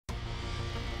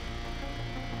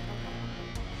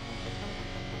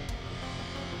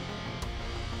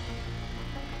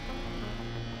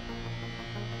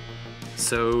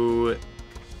So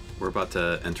we're about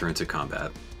to enter into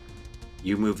combat.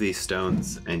 You move these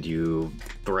stones and you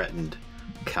threatened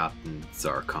Captain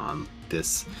Zarkon,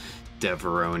 this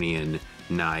Deveronian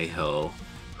Nihil,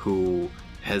 who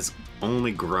has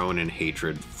only grown in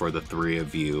hatred for the three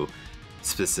of you,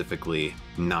 specifically,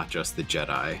 not just the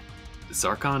Jedi.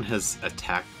 Zarkon has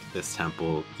attacked this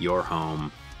temple, your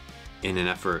home, in an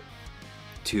effort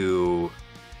to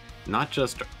not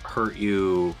just hurt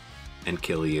you and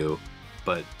kill you,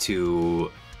 but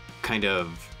to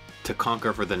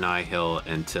conquer for the Nihil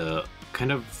and to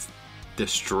kind of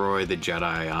destroy the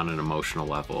Jedi on an emotional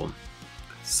level.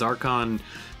 Zarkon,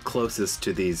 closest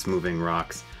to these moving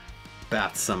rocks,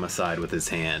 bats some aside with his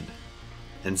hand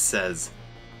and says,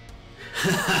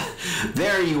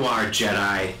 "There you are,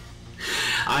 Jedi.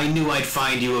 I knew I'd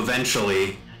find you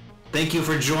eventually. Thank you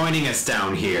for joining us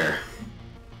down here.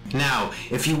 Now,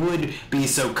 if you would be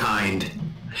so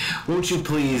kind, won't you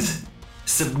please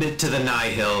submit to the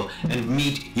Nihil and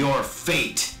meet your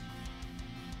fate?"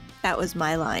 That was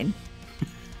my line.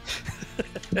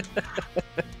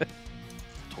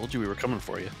 Told you we were coming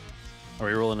for you. Are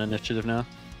we rolling initiative now?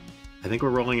 I think we're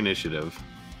rolling initiative.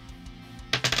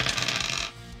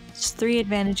 It's 3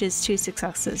 advantages, 2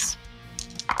 successes.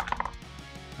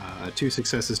 2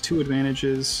 successes, 2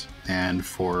 advantages, and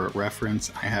for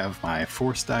reference, I have my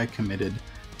force die committed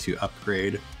to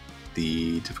upgrade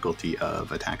the difficulty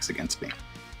of attacks against me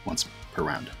once per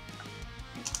round.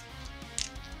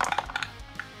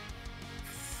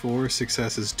 4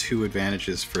 successes, 2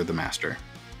 advantages for the master.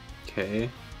 Okay.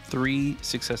 3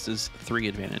 successes, 3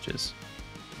 advantages.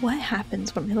 What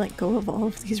happens when I let go of all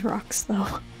of these rocks,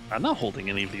 though? I'm not holding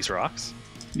any of these rocks.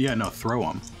 Yeah, no, throw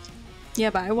them.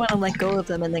 Yeah, but I want to let go of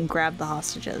them and then grab the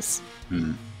hostages.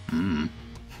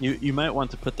 You might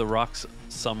want to put the rocks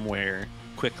somewhere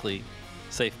quickly,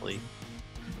 safely,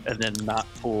 and then not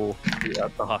pull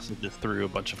the hostages through a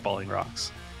bunch of falling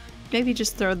rocks. Maybe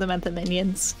just throw them at the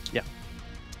minions. Yeah.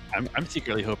 I'm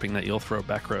secretly hoping that you'll throw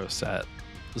Bekros at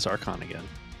Zarkon again.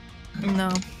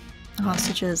 No.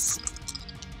 Hostages.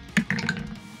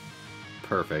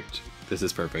 Perfect. This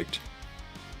is perfect.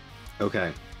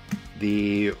 Okay.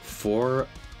 The 4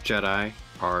 Jedi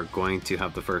are going to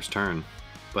have the first turn,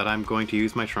 but I'm going to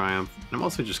use my triumph, and I'm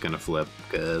also just going to flip,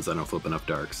 because I don't flip enough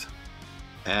darks.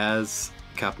 As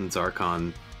Captain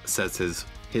Zarkon says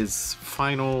his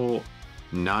final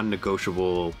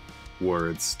non-negotiable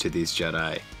words to these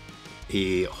Jedi,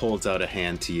 he holds out a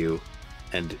hand to you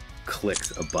and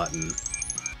clicks a button.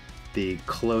 The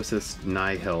closest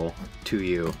Nihil to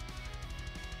you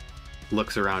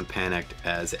looks around panicked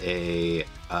as a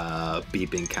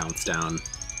beeping counts down.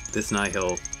 This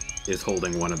Nihil is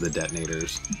holding one of the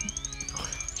detonators,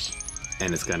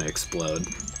 and it's gonna explode.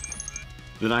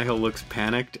 The Nihil looks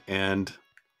panicked and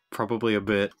probably a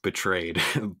bit betrayed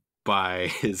by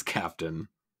his captain.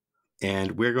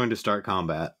 And we're going to start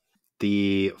combat.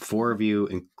 The 4 of you,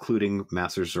 including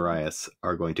Master Zarias,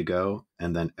 are going to go,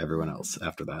 and then everyone else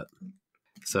after that.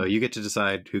 So you get to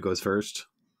decide who goes first,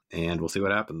 and we'll see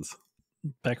what happens.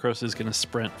 Bekros is going to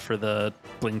sprint for the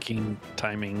blinking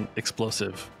timing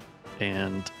explosive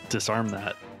and disarm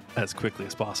that as quickly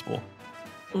as possible.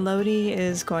 Lodee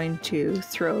is going to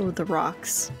throw the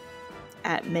rocks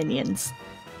at minions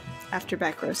after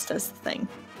Bekros does the thing.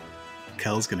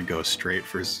 Kel's gonna go straight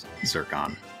for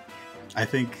Zarkon. I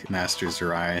think Master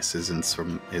Zarias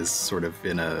is sort of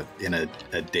in a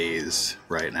daze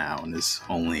right now and is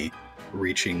only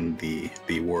reaching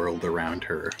the world around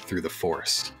her through the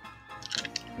Force.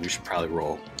 We should probably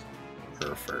roll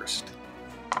her first.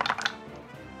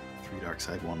 3 dark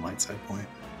side, 1 light side point.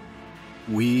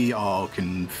 We all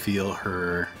can feel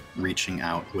her reaching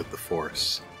out with the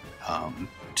Force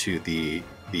to the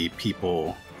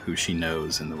people who she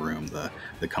knows in the room,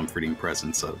 the comforting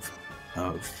presence of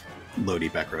Lodee,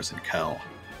 Bekros, and Kel.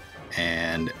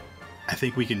 And I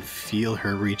think we can feel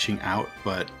her reaching out,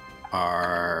 but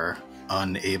are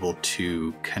unable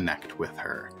to connect with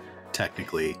her.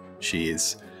 Technically, she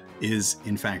is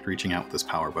in fact reaching out with this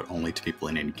power, but only to people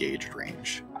in engaged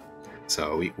range.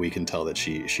 So we can tell that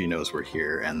she knows we're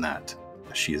here and that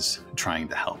she is trying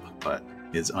to help, but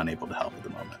is unable to help at the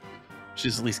moment.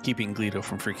 She's at least keeping Gleedo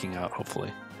from freaking out,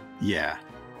 hopefully. Yeah.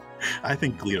 I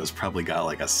think Gleedo's probably got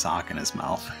like a sock in his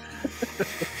mouth.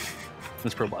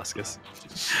 It's proboscis.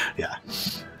 Yeah.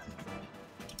 So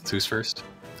who's first?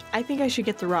 I think I should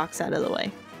get the rocks out of the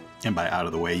way. And by out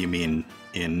of the way, you mean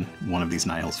in one of these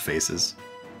Nihil's faces?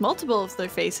 Multiple of their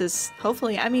faces,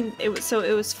 hopefully. I mean, it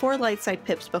was 4 light side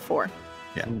pips before.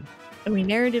 Yeah. And we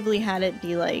narratively had it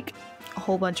be like a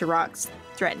whole bunch of rocks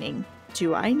threatening.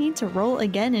 Do I need to roll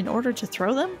again in order to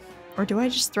throw them? Or do I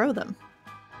just throw them?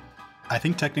 I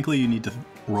think technically you need to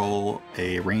roll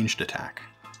a ranged attack.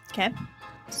 Okay.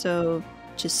 So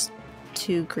just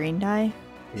 2 green die.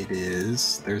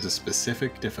 There's a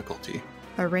specific difficulty.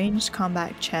 A ranged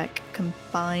combat check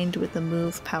combined with a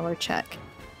move power check.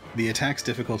 The attack's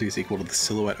difficulty is equal to the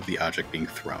silhouette of the object being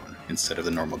thrown instead of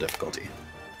the normal difficulty.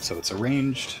 So it's a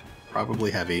ranged,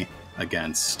 probably heavy,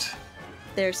 against...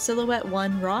 There's silhouette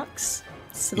 1 rocks,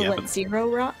 silhouette 0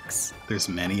 rocks. There's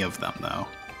many of them, though.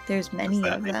 There's many Does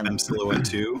that of make them. silhouette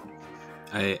 2?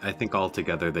 I think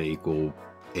altogether they equal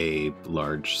a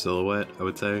large silhouette, I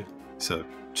would say. So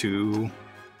 2,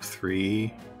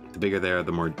 3... The bigger they are,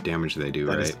 the more damage they do,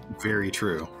 That right? is very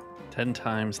true. 10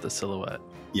 times the silhouette.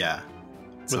 Yeah.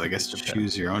 So With I guess the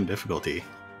choose your own difficulty.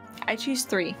 I choose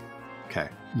 3. Okay.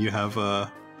 You have a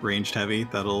ranged heavy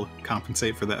that'll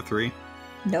compensate for that 3?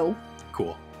 No,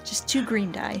 Cool. just 2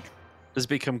 green die. Does it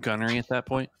become gunnery at that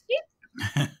point?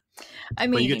 I But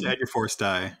mean, you get to add your force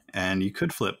die, and you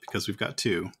could flip because we've got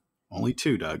 2. Only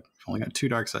 2, Doug. You've only got 2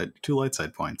 light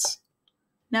side points.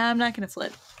 nah, I'm not going to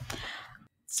flip.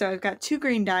 So I've got 2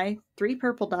 green die, 3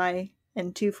 purple die,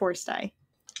 and 2 force die.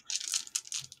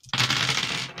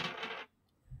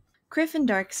 Cryff and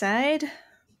dark side.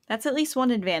 That's at least 1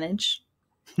 advantage.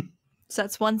 So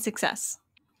that's 1 success.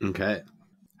 Okay.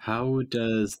 How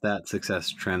does that success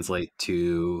translate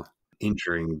to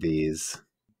injuring these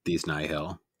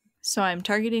Nihil? So I'm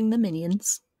targeting the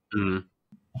minions. Mm.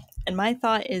 And my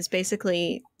thought is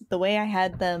basically the way I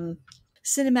had them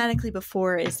cinematically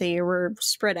before is they were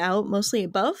spread out mostly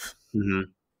above. Mm-hmm.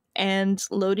 And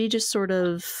Lodee just sort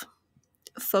of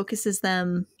focuses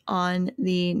them on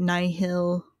the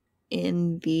Nihil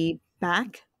in the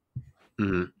back.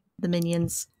 Mm-hmm. The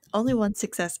minions. Only 1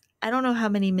 success. I don't know how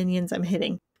many minions I'm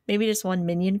hitting. Maybe just 1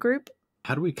 minion group.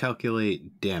 How do we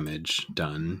calculate damage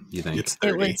done, you think? It's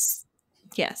 30. It was,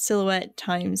 yeah, silhouette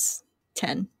times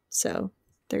 10. So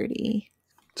 30.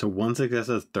 So 1 success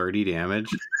does 30 damage?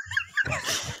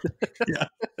 Yeah.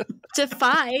 To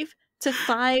 5. To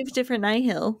 5 different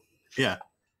Nihil. Yeah.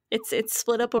 It's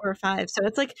split up over 5. So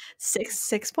it's like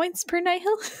 6 points per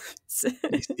Nihil.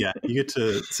 Yeah. You get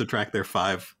to subtract their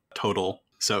 5 total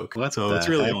soak. What So the it's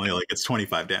really heck? only it's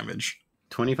 25 damage.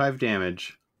 25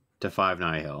 damage to 5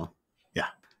 Nihil. Yeah.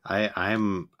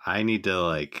 I need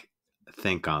to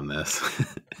think on this.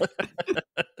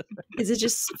 Is it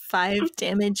just 5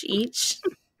 damage each?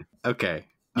 Okay.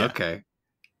 Yeah. Okay.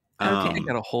 Okay. I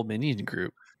got a whole minion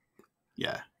group.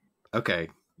 Yeah. Okay.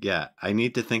 Yeah. I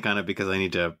need to think on it because I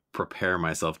need to prepare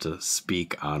myself to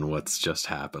speak on what's just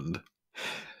happened.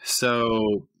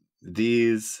 So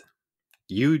these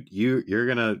you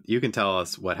can tell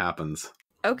us what happens.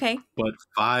 Okay. But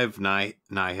 5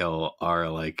 Nihil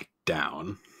are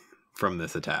down from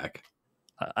this attack.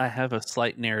 I have a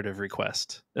slight narrative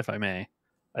request, if I may.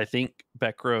 I think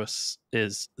Bekros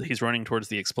he's running towards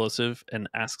the explosive and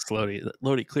asks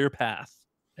Lodee, clear path,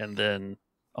 and then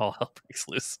all hell breaks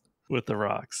loose with the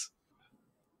rocks.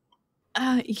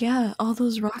 Yeah, all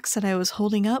those rocks that I was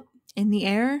holding up in the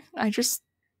air, I just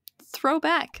throw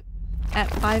back at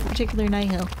 5 particular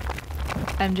Nihil.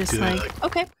 I'm just Do they,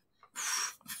 okay.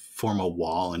 Form a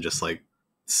wall and just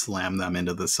slam them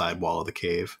into the side wall of the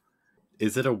cave.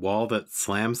 Is it a wall that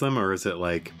slams them, or is it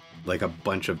like a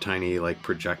bunch of tiny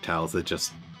projectiles that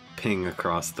just ping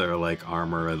across their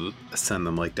armor and send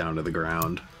them down to the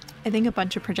ground? I think a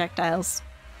bunch of projectiles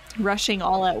rushing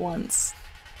all at once.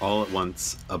 All at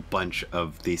once, a bunch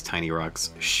of these tiny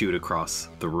rocks shoot across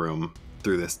the room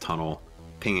through this tunnel,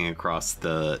 pinging across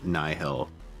the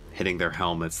Nihil, hitting their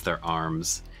helmets, their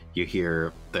arms. You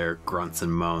hear their grunts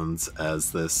and moans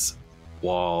as this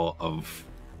wall of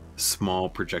small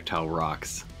projectile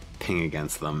rocks ping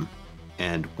against them.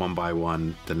 And one by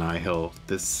one, the Nihil,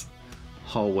 this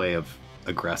hallway of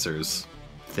aggressors,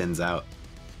 thins out.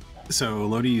 So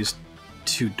Lodee used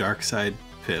 2 dark side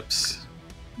pips.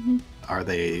 Mm-hmm. Are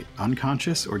they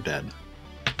unconscious or dead?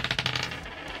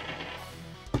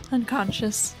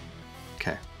 Unconscious.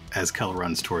 Okay. As Kel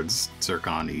runs towards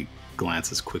Zircon, he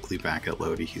glances quickly back at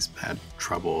Lodee. He's had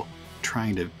trouble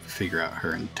trying to figure out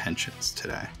her intentions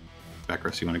today.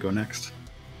 Bekros, you want to go next?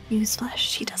 Newsflash,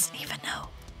 she doesn't even know.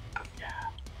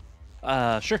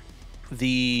 Sure.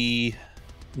 The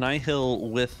Nihil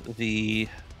with the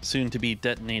soon-to-be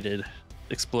detonated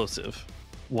explosive.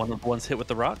 One's hit with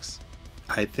the rocks?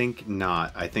 I think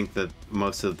not. I think that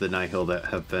most of the Nihil that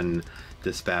have been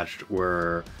dispatched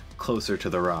were closer to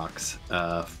the rocks,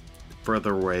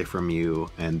 further away from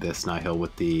you, and this Nihil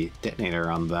with the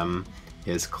detonator on them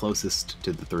is closest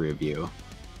to the 3 of you.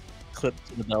 Clipped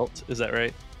to the belt, is that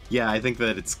right? Yeah, I think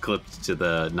that it's clipped to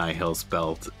the Nihil's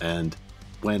belt, and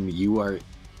when you are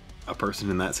a person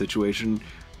in that situation,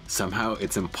 Somehow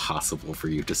it's impossible for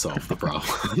you to solve the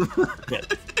problem. Yeah.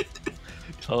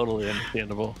 Totally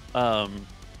understandable.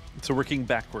 So working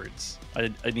backwards,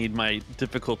 I need my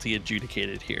difficulty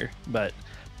adjudicated here, but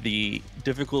the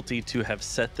difficulty to have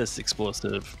set this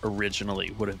explosive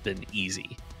originally would have been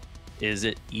easy. Is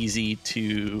it easy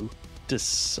to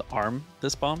disarm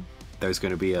this bomb? There's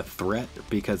going to be a threat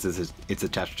because it's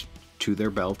attached to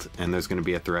their belt, and there's going to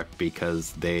be a threat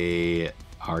because they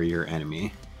are your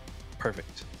enemy.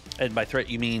 Perfect. And by threat,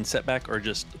 you mean setback or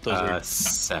just those are...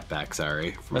 Setback,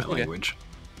 sorry for my language.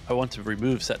 I want to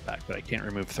remove setback, but I can't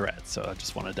remove threat, so I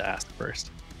just wanted to ask first.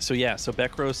 So yeah, so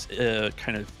Bekros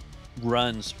kind of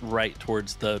runs right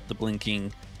towards the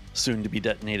blinking, soon-to-be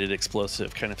detonated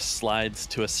explosive, kind of slides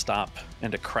to a stop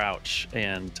and a crouch,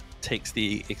 and takes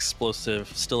the explosive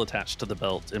still attached to the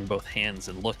belt in both hands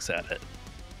and looks at it.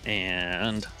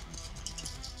 And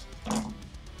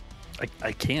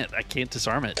I can't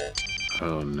disarm it.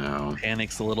 Oh no.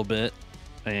 Panics a little bit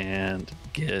and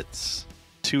gets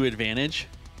 2 advantage.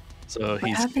 So What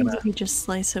happens if you just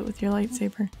slice it with your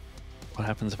lightsaber? What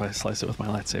happens if I slice it with my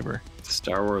lightsaber?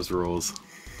 Star Wars rules.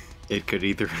 It could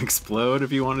either explode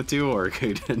if you wanted to, or it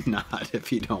could not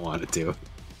if you don't want it to.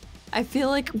 I feel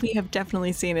like we have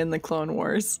definitely seen in the Clone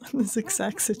Wars this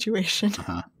exact situation.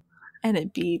 And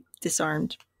it be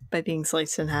disarmed by being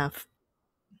sliced in half.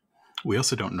 We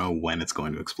also don't know when it's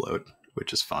going to explode,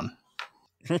 which is fun.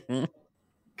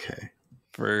 Okay.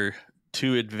 For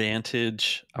 2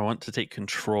 advantage, I want to take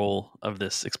control of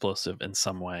this explosive in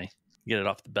some way. Get it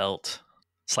off the belt,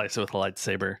 slice it with a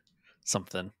lightsaber,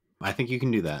 something. I think you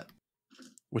can do that.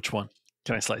 Which one?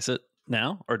 Can I slice it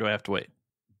now, or do I have to wait?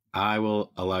 I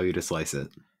will allow you to slice it.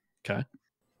 Okay.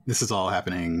 This is all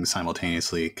happening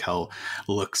simultaneously. Kel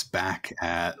looks back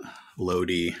at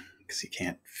Lodee because he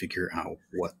can't figure out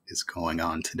what is going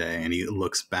on today. And he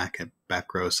looks back at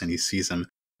Bekros and he sees him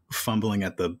fumbling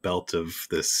at the belt of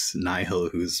this Nihil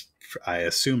who's, I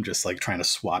assume, just like trying to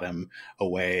swat him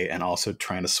away and also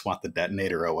trying to swat the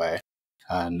detonator away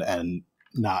and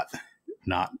not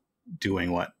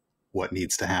doing what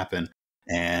needs to happen.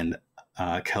 And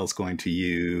Kel's going to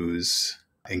use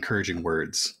encouraging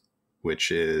words,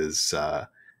 which is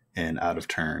an out of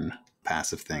turn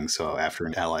passive thing. So after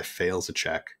an ally fails a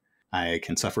check, I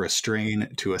can suffer a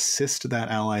strain to assist that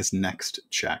ally's next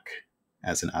check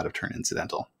as an out of turn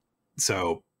incidental.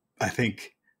 So I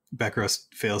think Bekros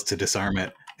fails to disarm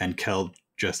it, and Kel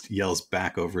just yells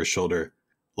back over his shoulder,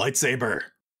 "Lightsaber!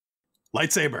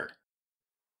 Lightsaber!"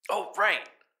 Oh, right.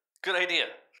 Good idea.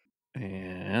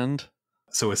 And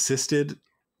So assisted,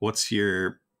 what's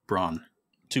your brawn?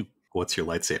 2. What's your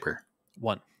lightsaber?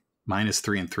 1. Mine is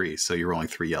 3 and 3, so you're rolling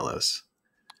 3 yellows.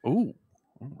 Ooh.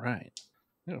 All right.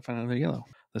 I'm gonna find another yellow.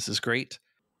 This is great.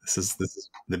 This is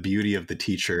the beauty of the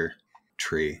teacher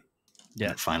tree. Yeah.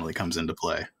 That finally comes into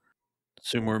play.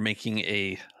 Assume we're making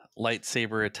a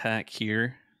lightsaber attack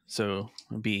here, so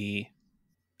it'll be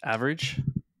average.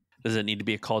 Does it need to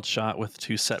be a called shot with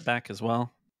 2 setback as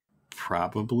well?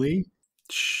 Probably.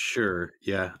 Sure.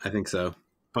 Yeah, I think so.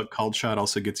 But called shot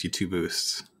also gets you 2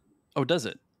 boosts. Oh, does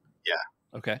it?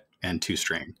 Yeah. Okay. And 2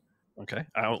 strain. Okay.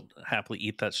 I'll happily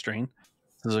eat that strain.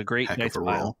 This is a great Heck dice of a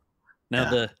pile. roll.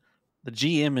 Now Yeah. the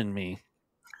GM in me,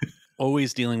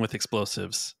 always dealing with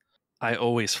explosives, I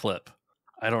always flip.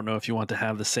 I don't know if you want to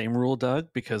have the same rule,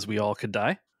 Doug, because we all could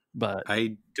die, but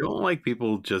I don't like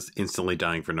people just instantly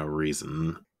dying for no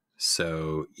reason.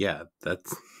 So, yeah, that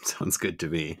sounds good to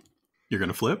me. You're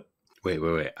going to flip? Wait.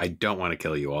 I don't want to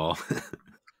kill you all.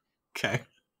 Okay.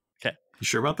 Okay. You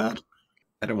sure about that?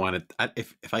 I don't want it.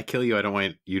 If I kill you, I don't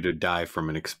want you to die from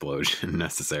an explosion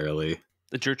necessarily.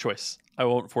 it's your choice. I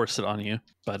won't force it on you,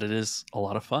 but it is a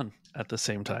lot of fun at the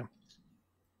same time.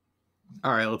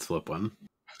 All right, let's flip one.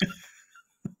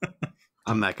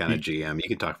 I'm that kind of GM. You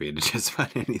can talk me into just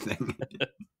about anything.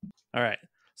 All right.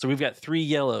 So we've got 3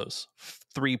 yellows,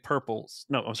 3 purples.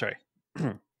 No, I'm sorry.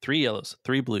 3 yellows,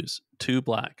 3 blues, 2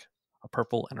 black, a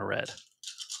purple, and a red.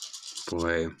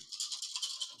 Boy.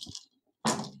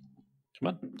 Come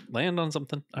on, land on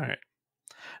something. All right.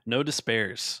 No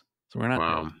despairs. So we're not.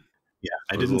 Wow. Yeah,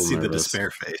 I I was a didn't see little the nervous. despair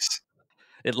face.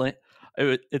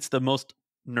 It's the most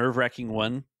nerve-wracking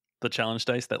one, the challenge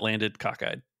dice, that landed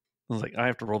cockeyed. I was like, I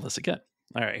have to roll this again.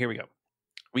 All right, here we go.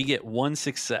 We get 1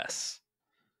 success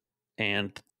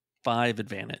and 5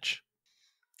 advantage.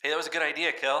 Hey, that was a good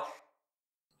idea, Kel.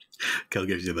 Kel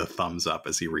gives you the thumbs up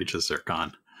as he reaches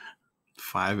Zircon.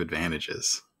 5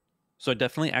 advantages. So I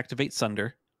definitely activate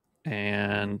Sunder,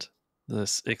 and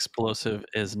this explosive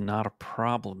is not a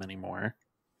problem anymore.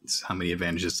 So how many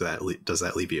advantages does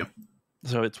that leave you?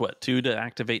 So it's what, 2 to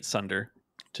activate Sunder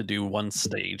to do 1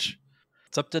 stage.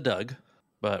 It's up to Doug.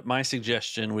 But my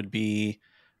suggestion would be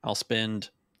I'll spend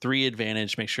 3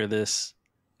 advantage, make sure this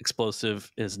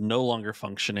explosive is no longer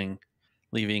functioning,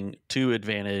 leaving 2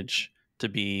 advantage to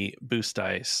be boost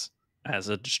dice as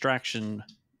a distraction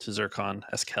to Zircon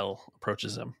as Kel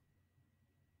approaches him.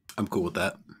 I'm cool with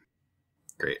that.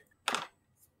 Great.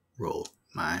 Roll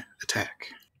my attack.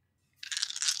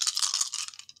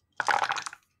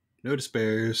 No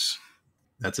despairs.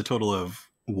 That's a total of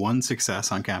 1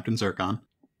 success on Captain Zircon,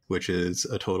 which is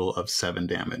a total of 7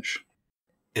 damage.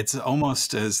 It's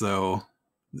almost as though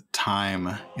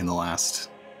time in the last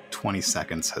 20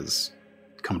 seconds has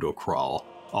come to a crawl.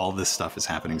 All this stuff is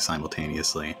happening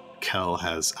simultaneously. Kel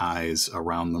has eyes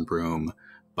around the room,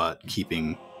 but he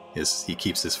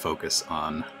keeps his focus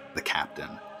on the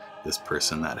captain, this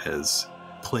person that has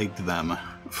plagued them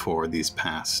for these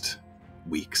past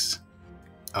weeks.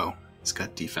 Oh, it's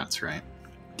got defense, right?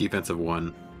 Defensive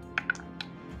 1.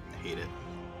 I hate it.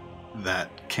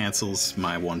 That cancels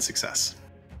my 1 success,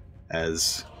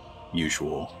 as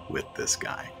usual with this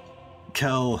guy.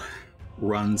 Kel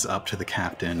runs up to the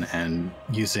captain and,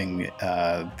 using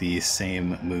the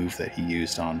same move that he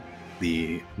used on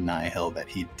the Nihil that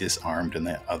he disarmed in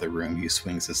the other room, he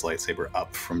swings his lightsaber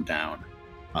up from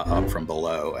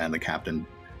below, and the captain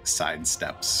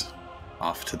sidesteps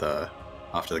off to the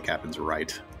captain's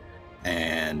right,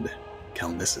 and Kel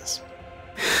misses.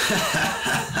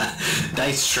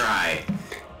 Nice try.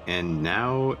 And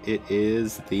now it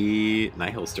is the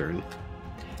Nihil's turn.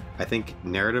 I think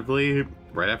narratively,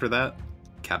 right after that,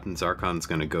 Captain Zarkon's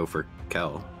going to go for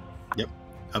Kel. Yep.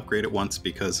 Upgrade it once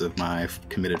because of my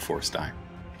committed force die.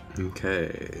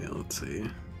 Okay, let's see.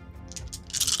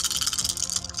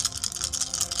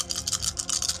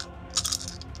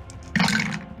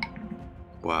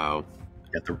 Wow.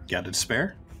 Got a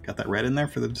despair? Got that red in there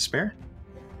for the despair?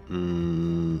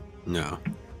 No.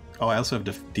 Oh, I also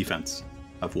have defense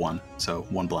of 1, so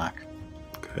 1 black.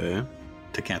 Okay.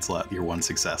 To cancel out your 1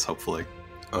 success, hopefully.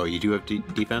 Oh, you do have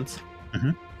defense?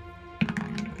 Mm-hmm.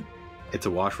 It's a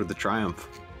wash with the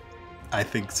triumph. I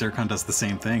think Zircon does the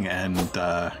same thing, and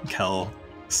Kel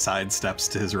sidesteps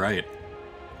to his right.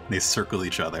 They circle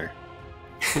each other.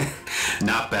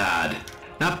 Not bad.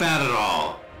 Not bad at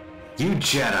all. You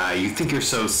Jedi, you think you're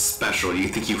so special. You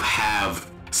think you have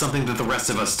something that the rest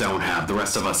of us don't have. The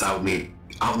rest of us out in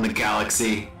the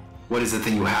galaxy. What is it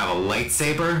that you have? A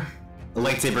lightsaber? A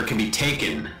lightsaber can be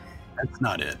taken. That's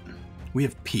not it. We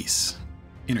have peace.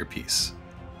 Inner peace.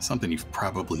 Something you've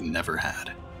probably never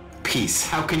had. Peace.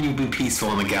 How can you be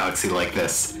peaceful in a galaxy like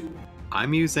this?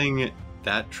 I'm using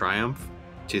that triumph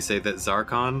to say that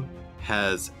Zarkon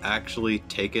has actually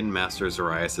taken Master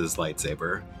Zarias'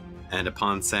 lightsaber, and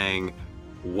upon saying,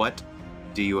 "What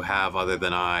do you have other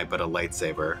than I but a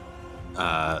lightsaber?"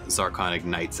 Zarkon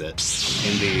ignites it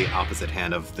in the opposite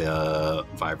hand of the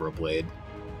vibroblade.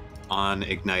 On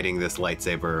igniting this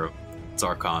lightsaber,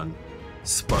 Zarkon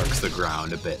sparks the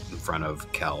ground a bit in front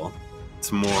of Kel.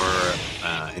 It's more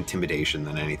intimidation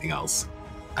than anything else.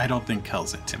 I don't think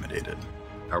Kel's intimidated.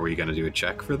 Are we going to do a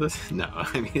check for this? No,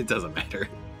 I mean, it doesn't matter.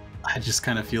 I just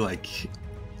kind of feel like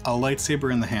a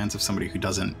lightsaber in the hands of somebody who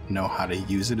doesn't know how to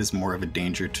use it is more of a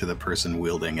danger to the person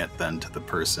wielding it than to the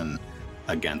person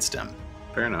against him.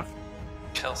 Fair enough.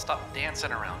 Kel, stop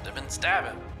dancing around him and stab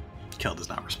him. Kel does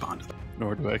not respond to that.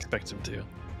 Nor do I expect him to.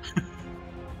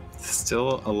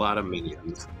 Still a lot of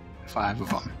minions. 5 of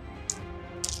them.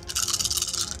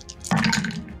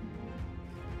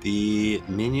 The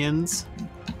minions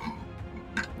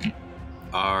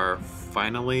are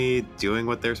finally doing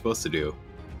what they're supposed to do.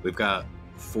 We've got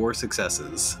 4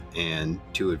 successes and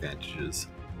 2 advantages.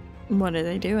 What are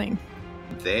they doing?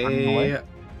 They...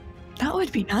 That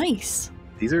would be nice.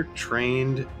 These are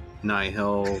trained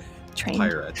Nihil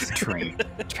pirates. Trained.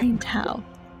 Trained how?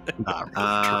 Not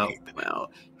really trained.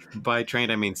 Well, by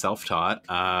trained I mean self-taught.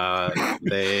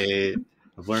 They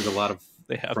have learned a lot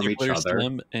They have from each Jupiter other.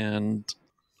 Slim and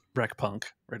Breckpunk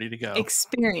ready to go.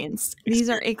 Experienced. These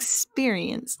are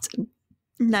experienced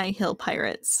Nihil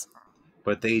pirates.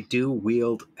 But they do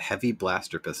wield heavy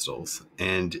blaster pistols,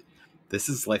 and this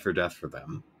is life or death for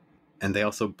them. And they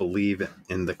also believe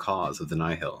in the cause of the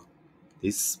Nihil.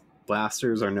 These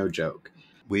blasters are no joke.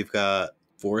 We've got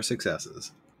 4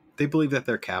 successes. They believe that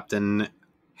their captain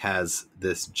has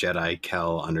this Jedi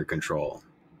Kel under control.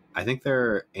 I think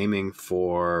they're aiming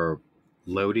for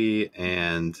Lodee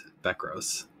and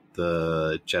Bekros,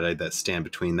 the Jedi that stand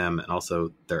between them and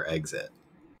also their exit.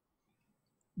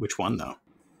 Which one, though?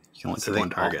 You can only So pick one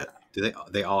target. Do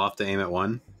they all have to aim at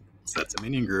one? So that's a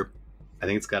minion group. I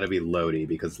think it's got to be Lodee,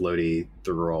 because Lodee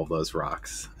threw all those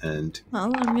rocks. And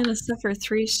Well, I'm going to suffer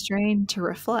 3 strain to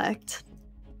reflect.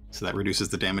 So that reduces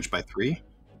the damage by 3.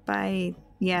 by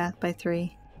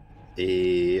 3.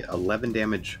 A 11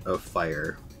 damage of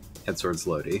fire heads towards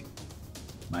Lodee.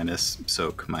 Minus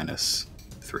soak, minus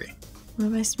 3. What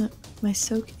am my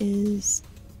soak is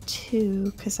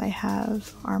 2 because I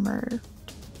have armor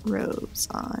robes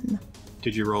on.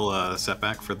 Did you roll a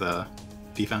setback for the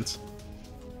defense?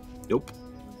 Nope.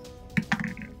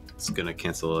 It's gonna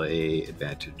cancel a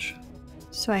advantage.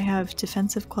 So I have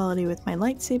defensive quality with my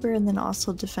lightsaber and then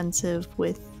also defensive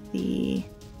with the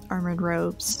armored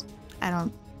robes.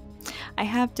 I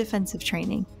have defensive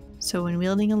training. So when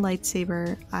wielding a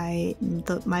lightsaber,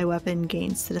 my weapon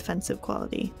gains the defensive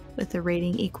quality with a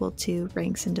rating equal to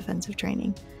ranks in defensive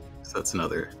training. So that's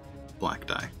another black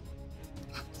die.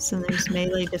 So there's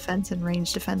melee defense and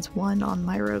range defense 1 on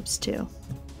my robes too.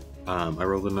 I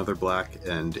rolled another black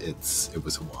and it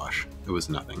was a wash. It was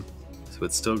nothing. So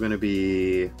it's still going to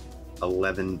be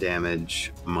 11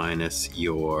 damage minus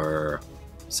your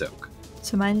soak.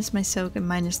 So minus my soak and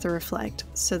minus the reflect.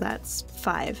 So that's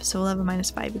 5. So 11 minus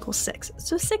 5 equals 6.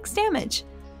 So 6 damage.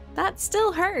 That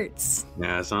still hurts.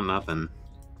 Yeah, it's not nothing.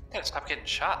 You gotta stop getting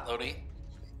shot, Lodee.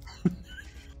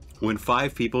 When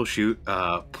 5 people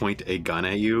point a gun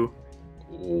at you,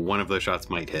 one of those shots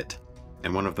might hit.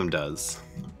 And one of them does.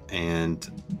 And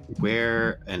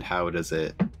where and how does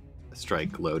it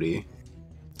strike Lodee?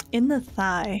 In the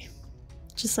thigh.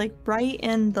 Just like right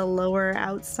in the lower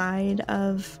outside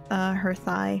of her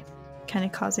thigh. Kind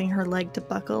of causing her leg to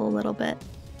buckle a little bit.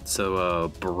 So a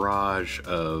barrage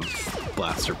of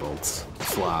blaster bolts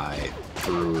fly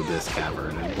through this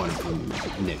cavern, and one of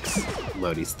them nicks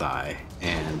Lodee's thigh,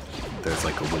 and there's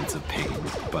like a wince of pain,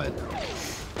 but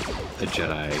a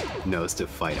Jedi knows to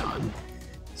fight on.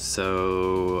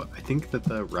 So I think that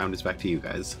the round is back to you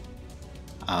guys.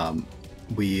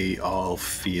 We all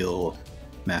feel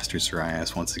Master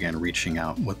Sarias once again reaching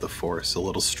out with the Force a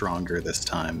little stronger this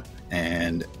time,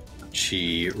 and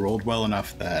she rolled well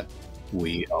enough that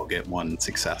we all get 1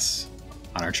 success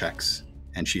on our checks,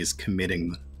 and she is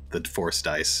committing the Force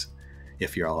dice,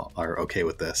 if you all are okay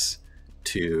with this,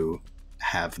 to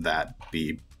have that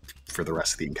be for the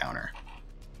rest of the encounter.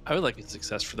 I would like a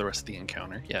success for the rest of the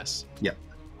encounter, yes. Yep,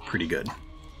 pretty good.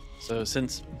 So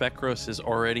since Bekros is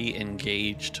already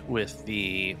engaged with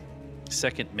the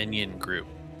second minion group,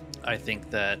 I think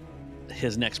that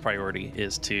his next priority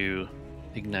is to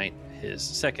ignite his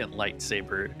second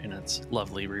lightsaber in its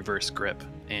lovely reverse grip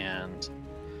and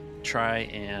try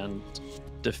and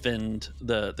defend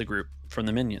the group from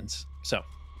the minions. So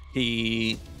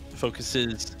he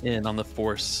focuses in on the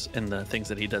Force and the things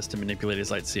that he does to manipulate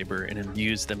his lightsaber and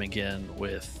imbues them again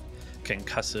with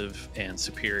concussive and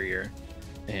superior,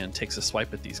 and takes a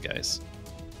swipe at these guys,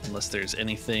 unless there's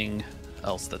anything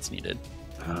else that's needed.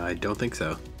 I don't think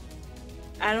so.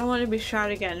 I don't want to be shot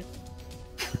again.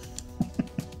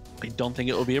 I don't think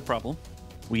it will be a problem.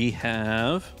 We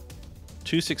have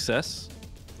 2 success,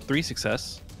 3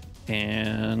 success,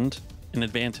 and an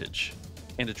advantage,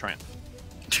 and a triumph.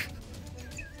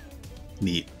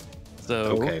 Neat.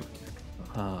 So, Okay.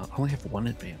 I only have 1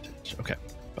 advantage. Okay.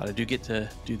 But I do get to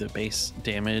do the base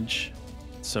damage.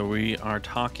 So we are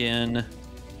talking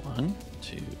 1,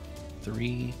 2,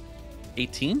 3,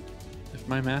 18, if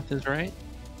my math is right.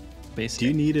 Base Do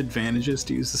you need advantages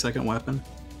to use the second weapon?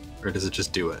 Or does it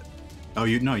just do it? Oh,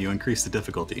 you increase the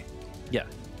difficulty. Yeah.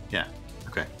 Yeah.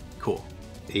 Okay, cool.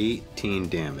 18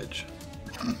 damage.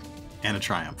 And a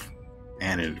triumph.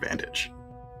 And an advantage.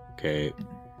 Okay.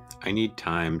 I need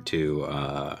time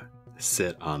to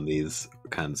sit on these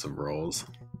kinds of rolls.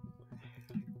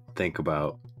 Think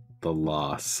about the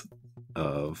loss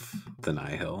of the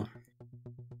Nihil.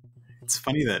 It's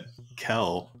funny that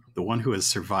Kel, the one who has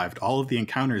survived all of the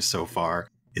encounters so far,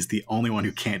 is the only one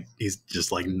who can't. He's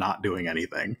just like not doing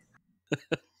anything.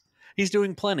 He's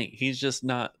doing plenty. He's just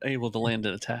not able to land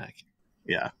an attack.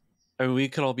 Yeah. I mean, we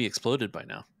could all be exploded by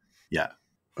now. Yeah.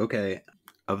 Okay.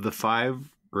 Of the 5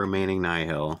 remaining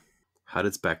Nihil, how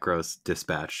does Bekros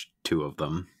dispatch 2 of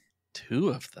them? 2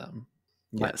 of them?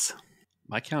 Yes.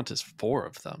 My count is 4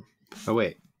 of them. Oh,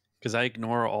 wait. Because I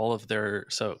ignore all of their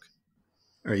soak.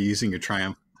 Are you using your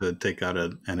triumph to take out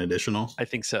an additional? I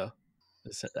think so.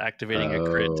 It's activating a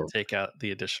crit to Oh. take out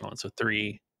the additional one. So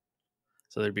 3.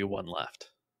 So there'd be 1 left.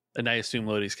 And I assume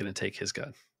Lodee's going to take his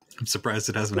gun. I'm surprised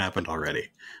it hasn't happened already.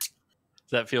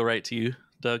 Does that feel right to you,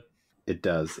 Doug? It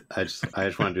does. I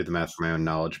just want to do the math for my own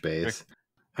knowledge base.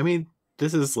 I mean,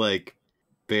 this is like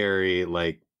very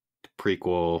like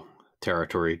prequel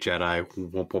territory, Jedi.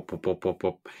 Whoop, whoop, whoop, whoop, whoop,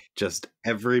 whoop. Just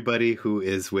everybody who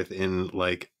is within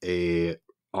like a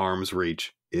arm's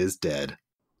reach is dead.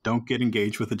 Don't get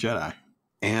engaged with a Jedi.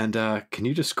 And can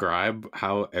you describe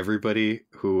how everybody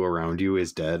who around you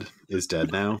is dead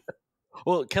now.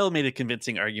 Well, Kel made a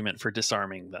convincing argument for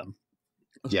disarming them.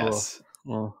 Yes.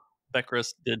 Well,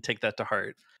 Bekros did take that to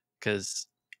heart, because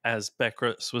as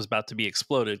Bekros was about to be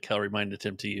exploded, Kel reminded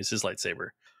him to use his lightsaber.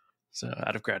 So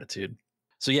out of gratitude.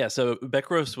 So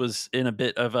Bekros was in a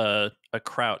bit of a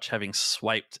crouch, having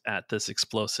swiped at this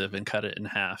explosive and cut it in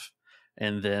half,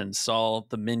 and then saw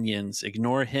the minions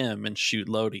ignore him and shoot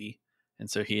Lodee. And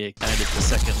so he ignited the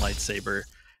second lightsaber,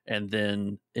 and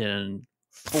then in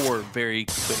 4 very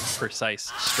quick,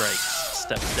 precise strikes,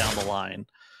 steps down the line,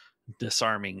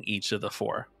 disarming each of the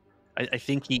 4. I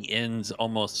think he ends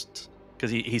almost,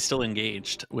 because he's still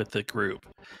engaged with the group,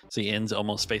 so he ends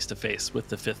almost face to face with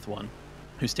the 5th one,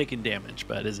 who's taking damage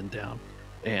but isn't down,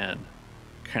 and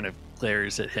kind of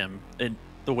glares at him in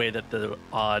the way that the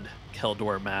odd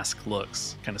Keldor mask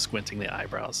looks, kind of squinting the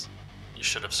eyebrows. You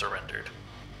should have surrendered.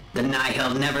 The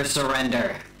Nihil never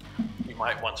surrender. You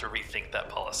might want to rethink that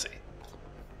policy.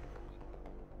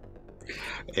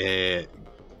 It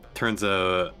turns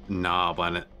a knob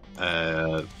on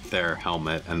their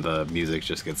helmet, and the music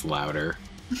just gets louder.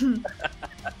 Come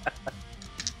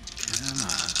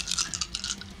on.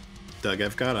 Doug,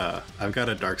 I've got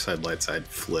a dark side, light side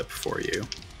flip for you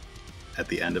at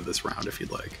the end of this round if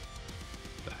you'd like.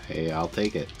 Hey, I'll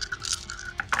take it.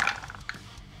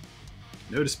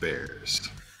 No despairs.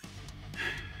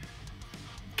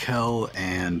 Kel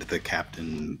and the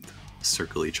captain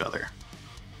circle each other,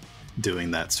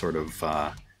 doing that sort of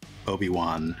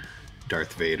Obi-Wan,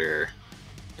 Darth Vader,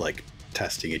 like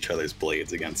testing each other's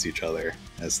blades against each other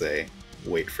as they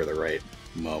wait for the right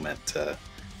moment to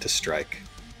strike.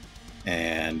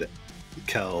 And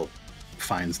Kel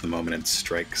finds the moment and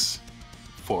strikes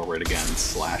forward again,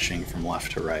 slashing from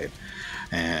left to right.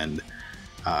 And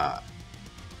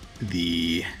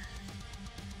the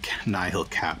Nihil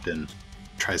captain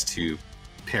tries to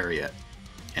parry it,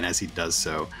 and as he does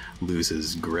so,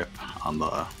 loses grip on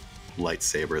the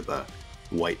lightsaber, the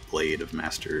white blade of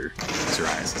Master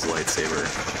Zarias' lightsaber,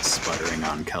 sputtering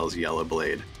on Kel's yellow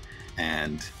blade,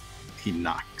 and he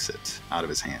knocks it out of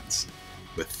his hands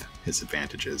with his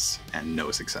advantages and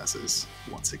no successes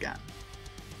once again.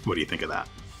 What do you think of that?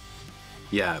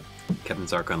 Yeah, Captain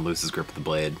Zarkon loses grip of the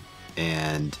blade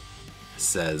and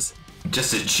says,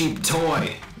 Just a cheap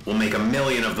toy. We'll make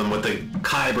 1,000,000 of them with the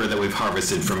kyber that we've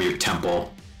harvested from your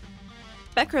temple.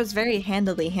 Bekros very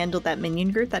handily handled that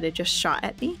minion group that had just shot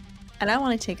at me, and I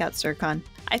want to take out Zircon.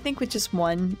 I think with just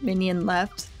one minion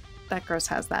left, Bekros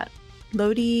has that.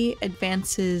 Lodee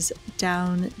advances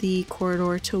down the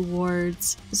corridor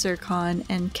towards Zircon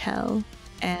and Kel,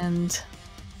 and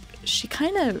she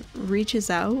kind of reaches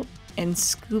out and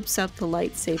scoops up the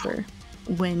lightsaber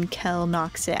when Kel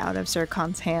knocks it out of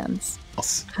Zircon's hands.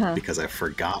 Because I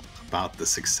forgot about the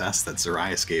success that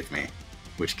Zarias gave me,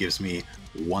 which gives me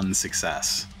 1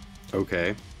 success,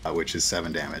 okay. Which is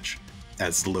 7 damage.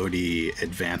 As Lodee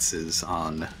advances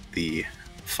on the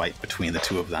fight between the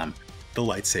two of them, the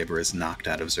lightsaber is knocked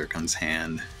out of Zircon's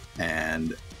hand,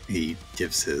 and he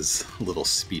gives his little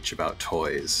speech about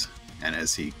toys. And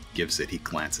as he gives it, he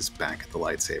glances back at the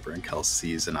lightsaber, and Kel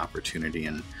sees an opportunity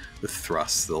and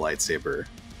thrusts the lightsaber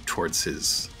towards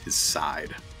his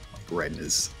side, like right in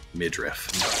his midriff,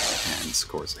 and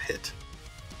scores a hit.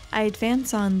 I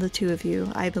advance on the two of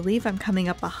you. I believe I'm coming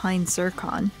up behind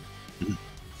Zircon.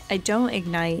 I don't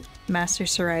ignite Master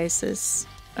Zarias'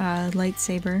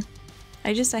 lightsaber.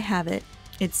 I have it.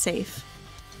 It's safe.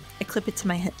 I clip it to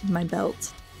my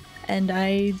belt. And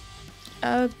I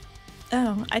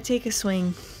take a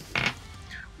swing.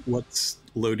 What's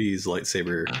Lodee's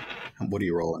lightsaber? What are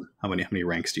you rolling? How many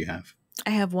ranks do you have?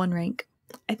 I have 1 rank.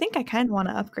 I think I kind of want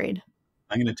to upgrade.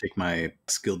 I'm going to take my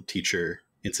skilled teacher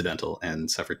incidental and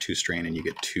suffer 2 strain, and you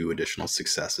get 2 additional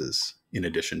successes in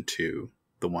addition to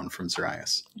the one from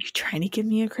Zarias. You trying to give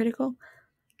me a critical?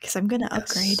 Because I'm going to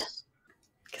upgrade.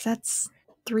 Because that's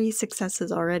 3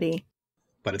 successes already.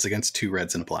 But it's against 2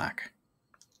 reds and a black.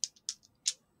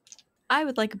 I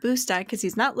would like a boost die because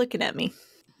he's not looking at me.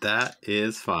 That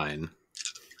is fine.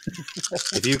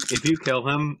 If you kill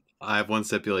him, I have 1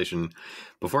 stipulation.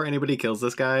 Before anybody kills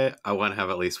this guy, I want to have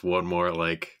at least 1 more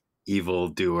like evil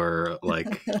doer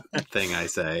like thing I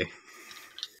say.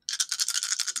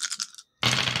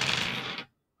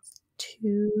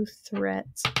 2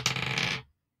 threats.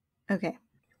 Okay.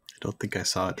 I don't think I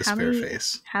saw a despair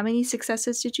face. How many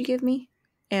successes did you give me?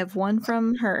 I have 1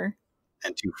 from her.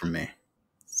 And 2 from me.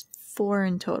 It's 4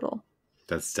 in total.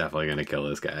 That's definitely going to kill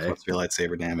this guy. What's your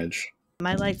lightsaber damage?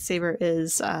 My lightsaber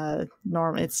is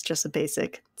normal. It's just a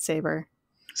basic saber.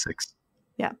 6.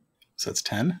 Yeah. So that's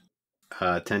 10?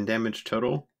 10 damage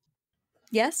total.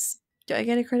 Yes? Do I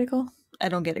get a critical? I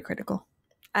don't get a critical.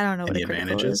 I don't know what Any a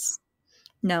critical advantages? is.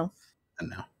 No.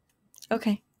 No.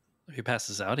 Okay. If he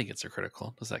passes out, he gets a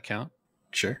critical. Does that count?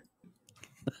 Sure.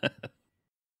 The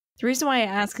reason why I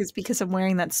ask is because I'm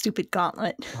wearing that stupid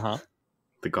gauntlet. Uh-huh.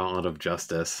 The Gauntlet of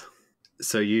Justice.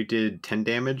 So you did 10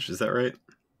 damage, is that right?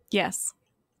 Yes.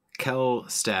 Kel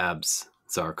stabs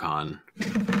Zarkon.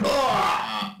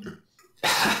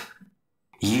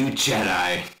 You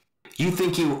Jedi. You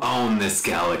think you own this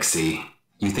galaxy.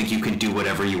 You think you can do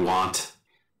whatever you want.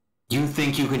 You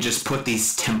think you can just put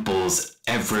these temples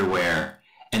everywhere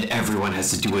and everyone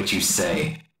has to do what you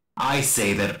say. I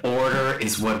say that order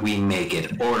is what we make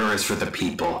it. Order is for the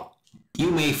people. You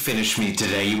may finish me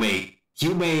today.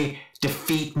 You may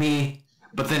defeat me,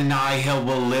 but the Nihil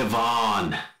will live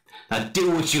on. Now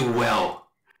do what you will.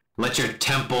 Let your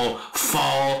temple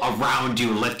fall around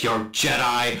you. Let your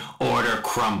Jedi order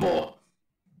crumble.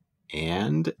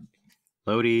 And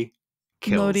Lodee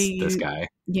kills Lodee, this guy.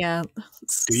 Yeah.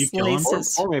 Do you kill him?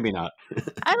 Slices. Or maybe not.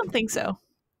 I don't think so.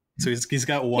 So he's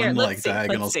got one Here, let's like see,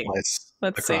 diagonal let's see. slice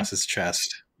Let's across see. his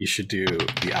chest. You should do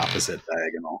the opposite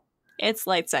diagonal. It's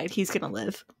light side. He's gonna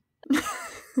live.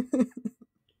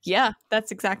 Yeah,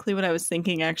 that's exactly what I was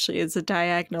thinking, actually. It's a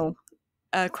diagonal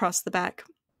across the back.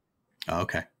 Oh,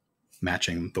 okay.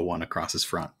 Matching the one across his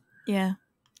front. Yeah.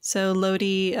 So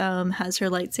Lodee has her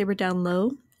lightsaber down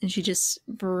low, and she just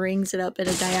brings it up at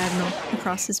a diagonal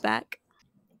across his back.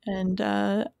 And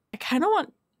I kind of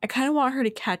want her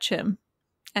to catch him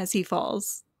as he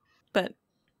falls, but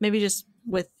maybe just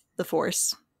with the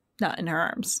force, not in her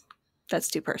arms. That's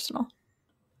too personal.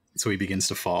 So he begins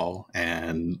to fall,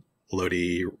 and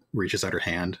Lodee reaches out her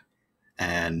hand,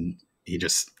 and he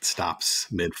just stops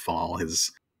mid-fall,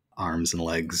 his arms and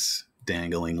legs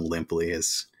dangling limply,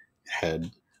 his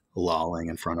head lolling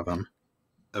in front of him.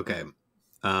 Okay.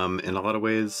 In a lot of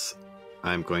ways,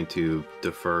 I'm going to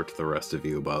defer to the rest of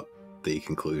you about the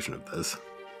conclusion of this.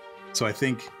 So I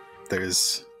think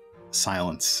there's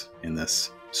silence in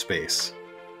this space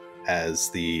as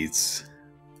these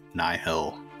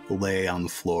Nihil lay on the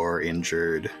floor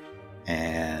injured,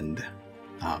 and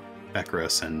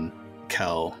Bekros and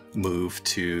Kel move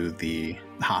to the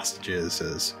hostages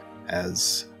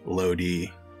as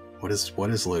Lodee. What does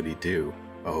Lodee do?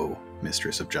 Oh,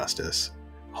 Mistress of Justice,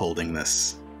 holding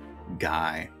this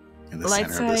guy in the Light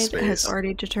center of this side space. has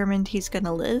already determined he's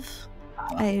gonna live.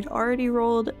 I had already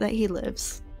rolled that he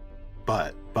lives.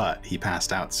 But he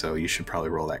passed out, so you should probably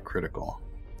roll that critical.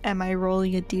 Am I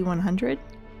rolling a D100?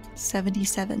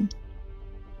 77.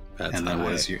 That's And then high.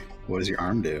 what does your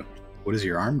arm do? What does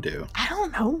your arm do? I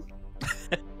don't know.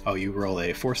 Oh, you roll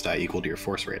a force die equal to your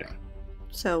force rating.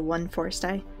 So 1 force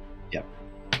die. Yep.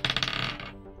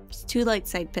 It's 2 light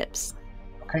side pips.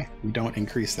 Okay, you don't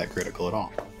increase that critical at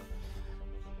all.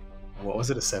 What was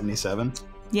it, a 77?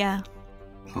 Yeah.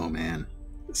 Oh man,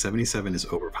 77 is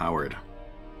overpowered.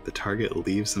 The target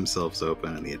leaves themselves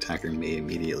open and the attacker may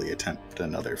immediately attempt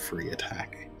another free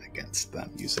attack against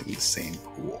them using the same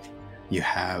pool. You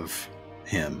have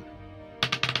him.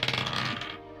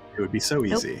 It would be so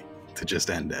easy to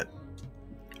just end it.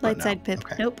 But Light no. side pip.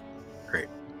 Okay, Nope. great.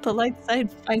 The light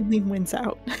side finally wins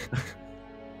out.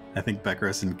 I think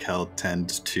Bekros and Kel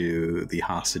tend to the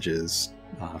hostages,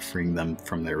 freeing them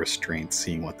from their restraints,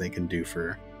 seeing what they can do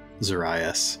for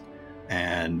Zarias.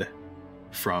 And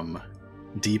from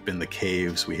deep in the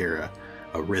caves, we hear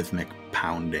a rhythmic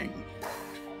pounding.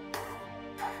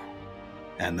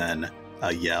 And then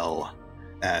a yell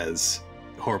as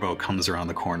Horbo comes around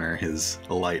the corner, his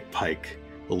light pike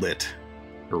lit,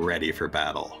 ready for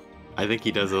battle. I think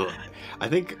he does I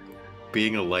think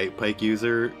being a light pike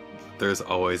user, there's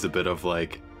always a bit of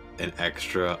like an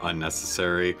extra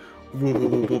unnecessary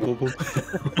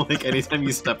like anytime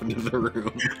you step into the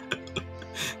room.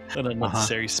 An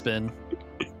unnecessary spin.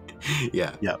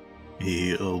 Yeah. Yep.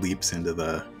 He leaps into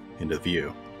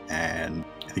view, and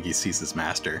I think he sees his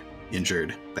master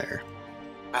injured there.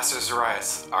 Master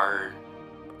Zarias, are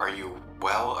you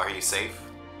well? Are you safe?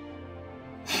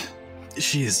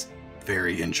 She is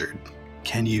very injured.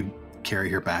 Can you carry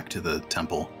her back to the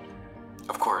temple?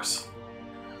 Of course.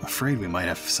 I'm afraid we might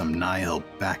have some Nihil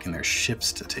back in their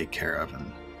ships to take care of,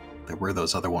 and there were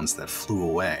those other ones that flew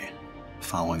away,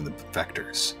 following the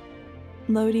vectors.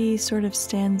 Lodee sort of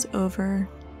stands over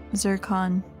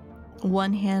Zircon,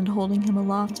 one hand holding him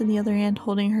aloft and the other hand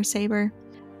holding her saber.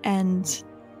 And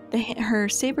her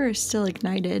saber is still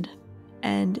ignited,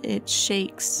 and it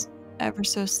shakes ever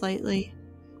so slightly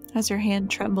as her hand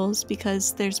trembles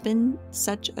because there's been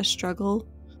such a struggle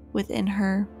within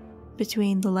her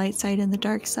between the light side and the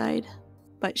dark side.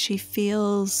 But she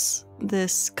feels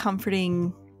this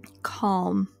comforting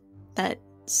calm that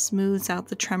smooths out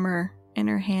the tremor in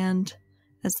her hand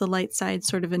as the light side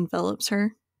sort of envelops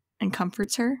her and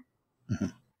comforts her. Mm-hmm.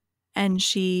 And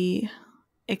she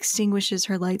extinguishes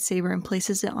her lightsaber and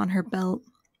places it on her belt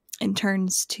and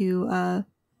turns to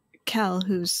Kel,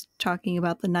 who's talking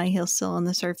about the Nihil still on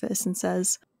the surface, and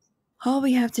says, all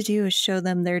we have to do is show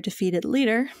them their defeated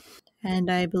leader,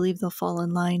 and I believe they'll fall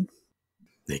in line.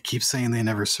 They keep saying they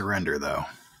never surrender, though.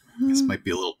 This might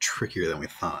be a little trickier than we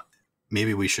thought.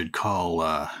 Maybe we should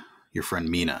call your friend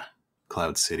Mina,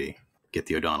 Cloud City, get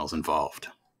the O'Donnells involved.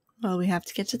 Well, we have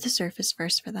to get to the surface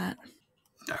first for that.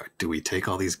 Do we take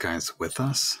all these guys with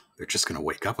us? They're just going to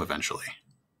wake up eventually.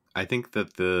 I think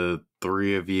that the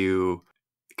three of you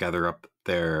gather up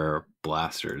their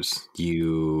blasters.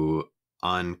 You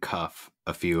uncuff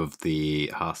a few of the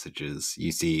hostages.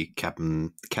 You see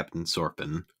Captain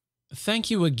Sorpin. Thank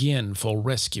you again for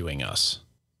rescuing us.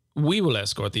 We will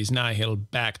escort these Nihil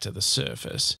back to the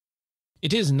surface.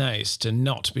 It is nice to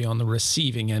not be on the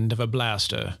receiving end of a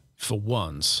blaster for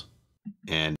once.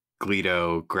 And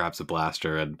Gleedo grabs a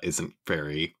blaster and isn't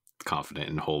very confident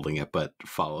in holding it, but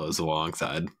follows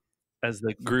alongside. As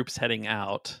the group's heading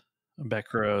out,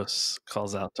 Bekros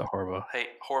calls out to Horbo. Hey,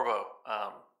 Horbo,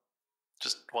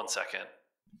 just 1 second.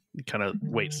 He kind of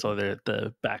waits till they're at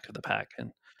the back of the pack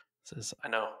and says, I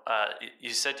know,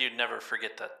 you said you'd never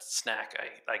forget that snack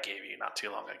I gave you not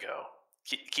too long ago.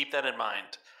 Keep that in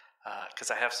mind, because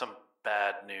I have some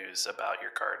bad news about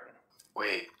your garden.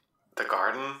 Wait, the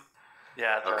garden?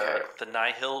 Yeah, Okay. The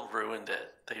Nihil ruined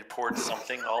it. They poured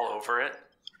something all over it.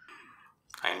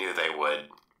 I knew they would.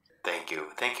 Thank you.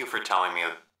 Thank you for telling me,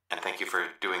 and thank you for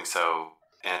doing so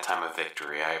in a time of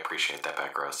victory. I appreciate that,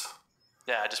 Bekros.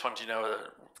 Yeah, I just wanted you to know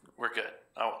that we're good.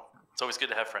 Oh, it's always good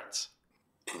to have friends.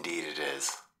 Indeed it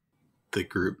is. The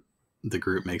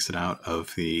group makes it out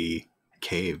of the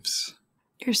caves.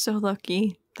 You're so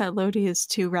lucky that Lodee is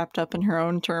too wrapped up in her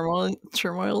own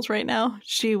turmoils right now.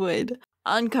 She would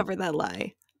uncover that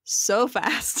lie so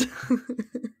fast.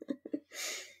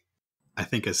 I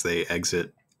think as they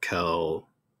exit, Kel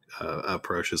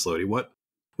approaches Lodee. What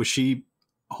was she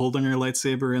holding her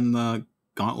lightsaber in the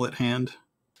gauntlet hand?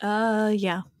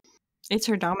 Yeah. It's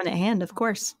her dominant hand, of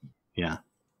course. Yeah.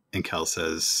 And Kel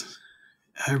says,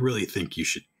 I really think you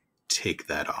should take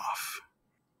that off.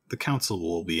 The council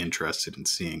will be interested in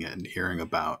seeing it and hearing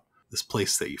about this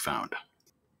place that you found.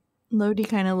 Lodee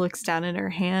kind of looks down at her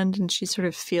hand and she sort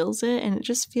of feels it, and it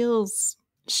just feels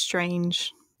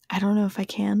strange. I don't know if I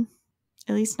can.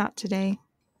 At least not today.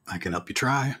 I can help you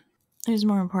try. There's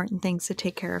more important things to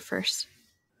take care of first.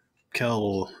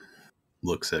 Kel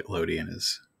looks at Lodee and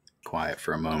is quiet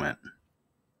for a moment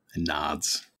and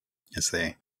nods as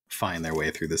they find their way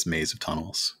through this maze of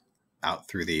tunnels, out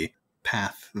through the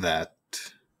path that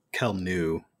Kel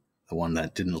knew, the one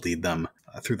that didn't lead them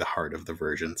through the heart of the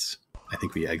Virgins. I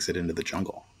think we exit into the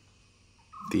jungle.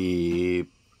 I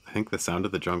think the sound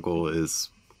of the jungle is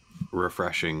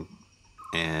refreshing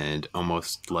and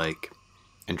almost like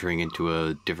entering into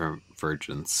a different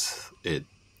Virgins. It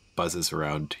buzzes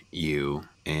around you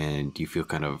and you feel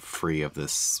kind of free of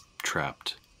this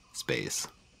trapped space.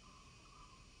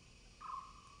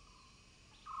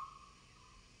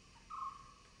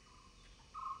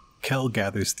 Kel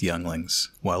gathers the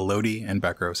younglings, while Lodee and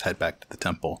Bekros head back to the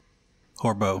temple,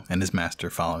 Horbo and his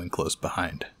master following close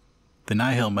behind. The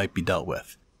Nihil might be dealt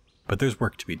with, but there's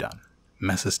work to be done,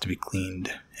 messes to be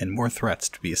cleaned, and more threats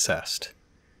to be assessed.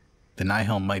 The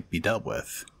Nihil might be dealt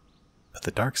with, but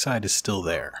the dark side is still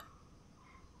there.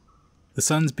 The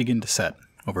suns begin to set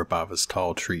over Bavva's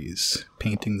tall trees,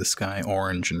 painting the sky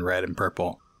orange and red and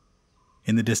purple.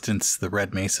 In the distance, the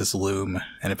red mesas loom,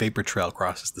 and a vapor trail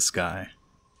crosses the sky.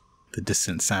 The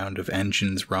distant sound of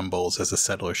engines rumbles as a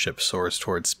settler ship soars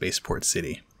towards Spaceport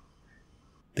City.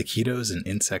 The Ketos and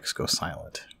insects go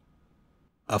silent.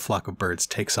 A flock of birds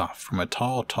takes off from a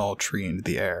tall, tall tree into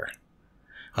the air.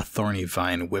 A thorny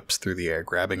vine whips through the air,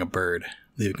 grabbing a bird,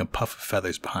 leaving a puff of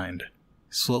feathers behind,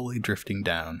 slowly drifting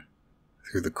down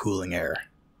through the cooling air.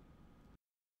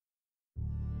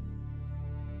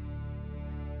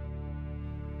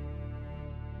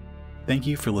 Thank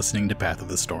you for listening to Path of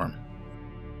the Storm.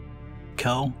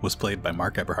 Kel was played by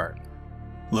Mark Eberhardt.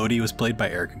 Lodee was played by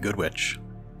Erica Goodwitch.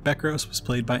 Bekros was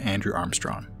played by Andrew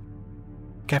Armstrong.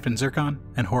 Captain Zircon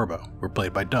and Horbo were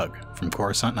played by Doug from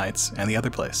Coruscant Nights and The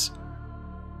Other Place.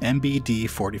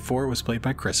 MBD44 was played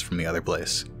by Chris from The Other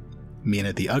Place.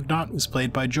 Mina the Ugnaught was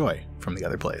played by Joy from The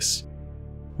Other Place.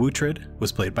 Wootrid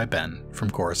was played by Ben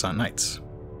from Coruscant Nights.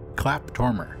 Clap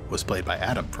Tormer was played by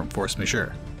Adam from Force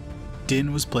Majeure.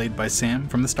 Din was played by Sam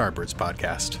from the Starbirds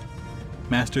podcast.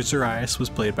 Master Zarias was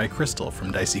played by Crystal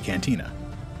from Dicey Cantina.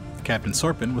 Captain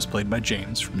Sorpin was played by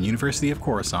James from University of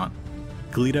Coruscant.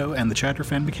 Galito and the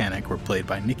Chatterfan Mechanic were played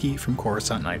by Nikki from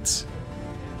Coruscant Nights.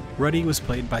 Ruddy was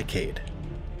played by Cade.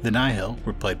 The Nihil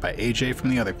were played by AJ from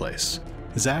The Other Place,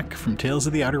 Zach from Tales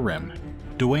of the Outer Rim,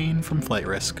 Dwayne from Flight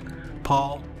Risk,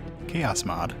 Paul, Chaos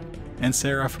Mod, and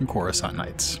Sarah from Coruscant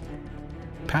Nights.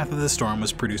 Path of the Storm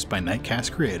was produced by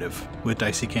Nightcast Creative with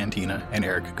Dicey Cantina and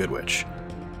Erica Goodwitch.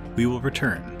 We will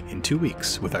return in 2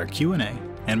 weeks with our Q&A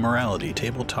and Morality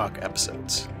Table Talk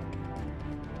episodes.